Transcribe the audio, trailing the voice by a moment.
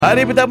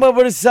Hari pertama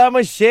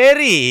bersama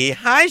Sherry.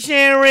 Hi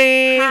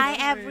Sherry.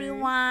 Hi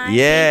everyone.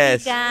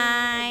 Yes.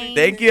 Guys.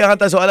 Thank you yang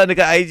hantar soalan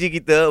dekat IG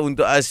kita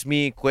untuk ask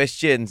me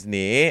questions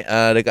ni.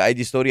 Dekat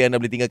IG story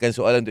anda boleh tinggalkan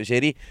soalan untuk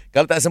Sherry.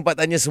 Kalau tak sempat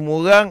tanya semua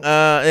orang,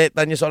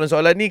 tanya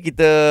soalan-soalan ni,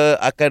 kita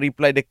akan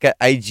reply dekat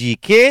IG.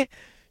 Okay?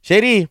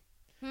 Sherry,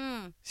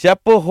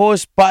 siapa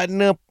host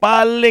partner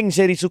paling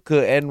Sherry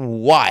suka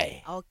and why?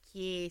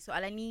 Okay,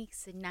 soalan ni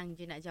senang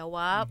je nak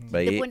jawab.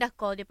 Baik. Kita pun dah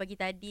call dia pagi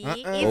tadi.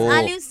 It's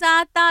Alif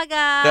Sata,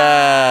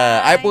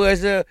 guys. I pun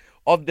rasa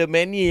of the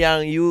many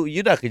yang you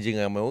dah kerja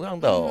dengan ramai orang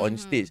tau on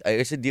stage. I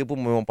rasa dia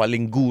pun memang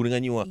paling go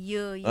dengan you lah.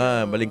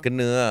 Ya. Paling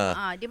kena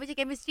lah. Dia macam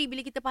chemistry,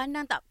 bila kita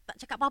pandang tak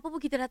cakap apa-apa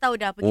pun kita dah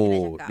tahu dah apa kita nak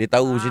cakap. Dia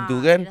tahu macam tu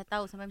kan? Dia dah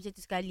tahu sampai macam tu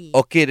sekali.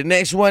 Okay, the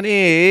next one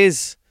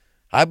is,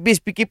 habis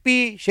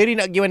PKP, Sherry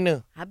nak pergi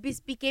mana?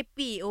 Habis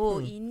PKP.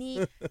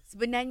 Ini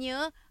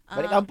sebenarnya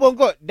balik kampung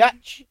kot,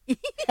 Dutch.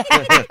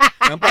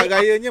 Nampak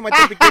gayanya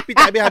macam PKP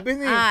tak habis-habis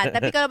ni.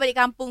 Tapi kalau balik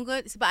kampung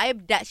kot, sebab I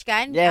Dutch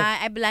kan,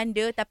 I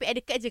Belanda, tapi I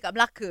dekat je kat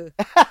Melaka.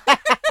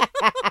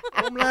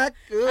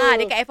 Melaka.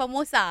 Dekat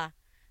Formosa.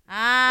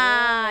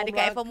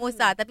 Dekat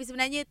Formosa. Tapi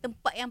sebenarnya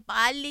tempat yang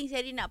paling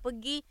Sherry nak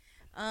pergi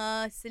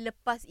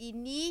selepas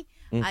ini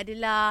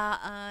adalah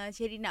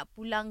Sherry nak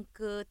pulang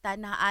ke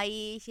tanah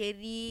air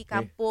Sherry,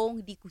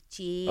 kampung di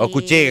Kuching. Oh,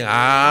 Kuching.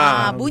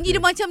 Bunyi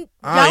dia macam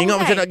Ingat jauh kan?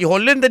 macam nak pergi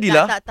Holland tadi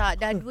lah.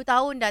 Tak. Dah 2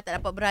 tahun dah tak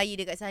dapat beraya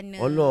dekat sana.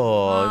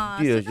 Allah,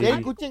 dia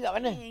Sherry Kuching kat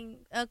mana?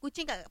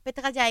 Kuching kat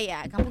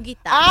Petrajaya, kampung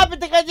kita.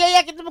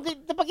 Petrajaya, kita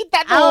tempat kita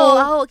tu.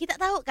 Kita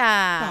tahu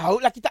kan? Tahu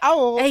lah kita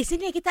tahu.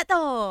 Sini kita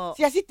tahu.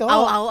 Sia situ.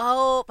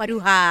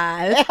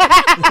 Paduhal.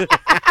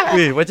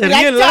 Weh, macam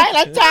real lah.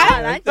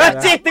 Lancar.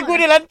 Cik, tegur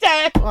dia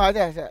lancar.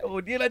 Dia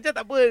Dia lancar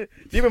tak apa.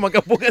 Dia memang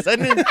kampung kat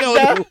sana.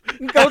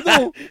 Kau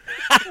tu.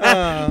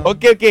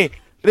 Okay.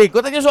 Ray,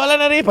 kau tanya soalan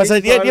lah, Ray. Pasal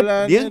dia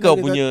kau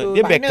punya,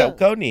 dia backup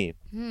kau ni.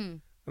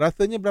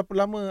 Rasanya berapa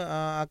lama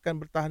akan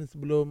bertahan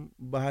sebelum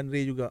bahan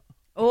Ray juga?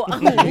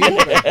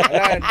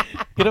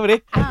 Kenapa, Ray?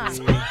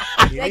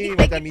 Ini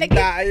macam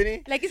minta je ni.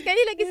 Lagi sekali.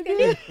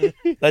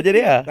 Tanya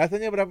dia lah.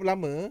 Rasanya berapa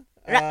lama?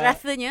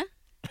 Rasanya?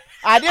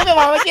 Dia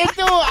memang macam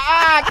tu.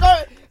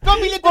 Kau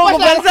bila tu Kau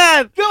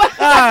perasan. Kau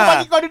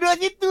bagi kau duduk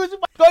situ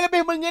sebab kau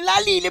lebih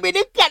mengenali, lebih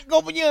dekat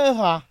kau punya.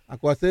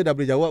 Aku rasa dah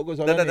boleh jawab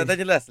kot soalan ni. Tak,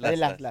 tanya last.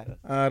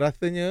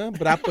 Rasanya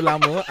berapa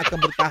lama akan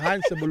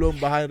bertahan sebelum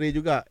bahan Ray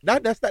juga? Dah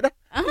start dah.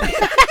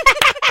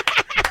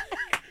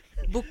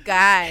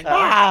 Bukan.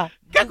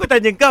 Kan aku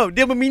tanya kau,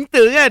 dia meminta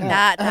kan?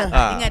 Tak.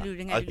 Dengar dulu.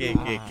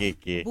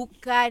 Okay.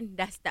 Bukan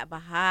dah start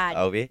bahan.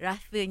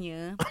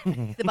 Rasanya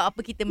sebab apa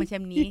kita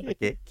macam ni?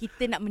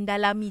 Kita nak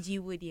mendalami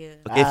jiwa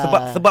dia. Okay,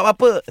 sebab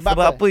apa?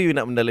 Sebab apa you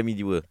nak mendalami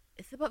jiwa?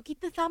 Sebab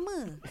kita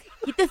sama.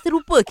 Kita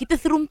serupa, kita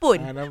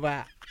serumpun.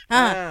 Nampak?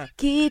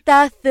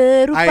 Kita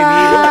serupa. I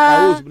ni tak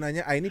tahu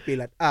sebenarnya I ni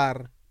pelat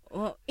R.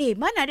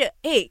 Mana ada?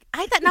 I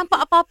tak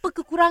nampak apa-apa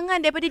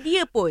kekurangan daripada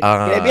dia pun.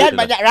 Kelebihan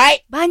banyak,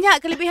 right?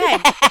 Banyak kelebihan.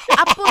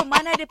 Apa?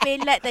 Mana ada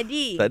pelat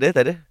tadi? Tak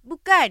ada.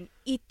 Bukan.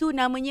 Itu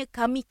namanya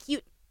kami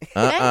cute.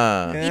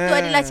 Itu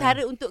adalah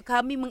cara untuk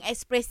kami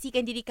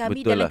mengekspresikan diri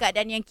kami dalam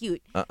keadaan yang cute.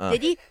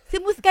 Jadi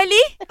semua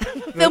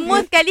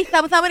sekali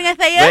sama-sama dengan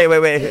saya.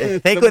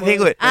 Baik. Saya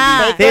ikut.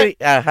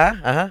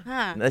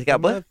 Nak cakap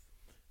apa?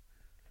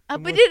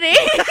 Apa dia,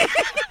 Ray?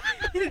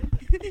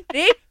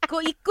 Ray,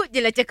 kau ikut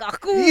je lah cakap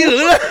aku.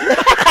 Yelah.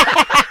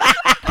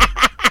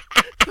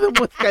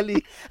 Semua sekali.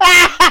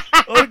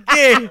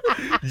 Okay,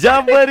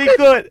 jangan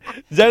berikut.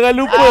 Jangan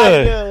lupa.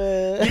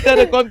 Kita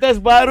ada kontes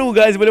baru,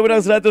 guys. Boleh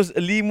menang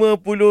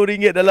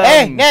RM150 dalam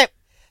Nep,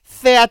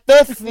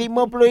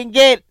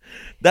 RM150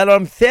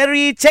 dalam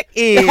seri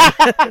check-in.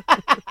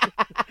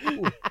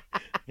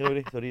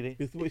 Sorry, Ray.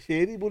 Sebut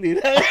Sherry boleh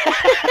lah.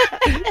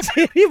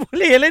 Sherry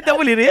boleh, yang lain tak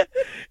boleh, Ray.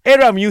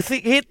 Era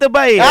music hit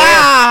terbaik.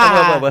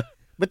 Apa?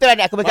 Betul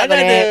ada aku backup kau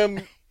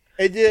ni.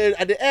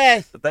 Ada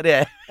S. Tak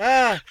ada.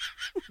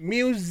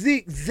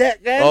 Music Z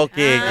kan?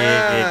 Okay.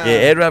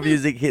 Era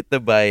music hit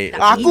terbaik.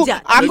 Aku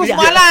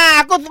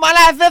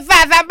semalam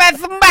sesat sampai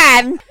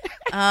semban.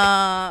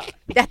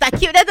 Dah tak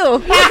cute dah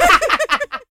tu.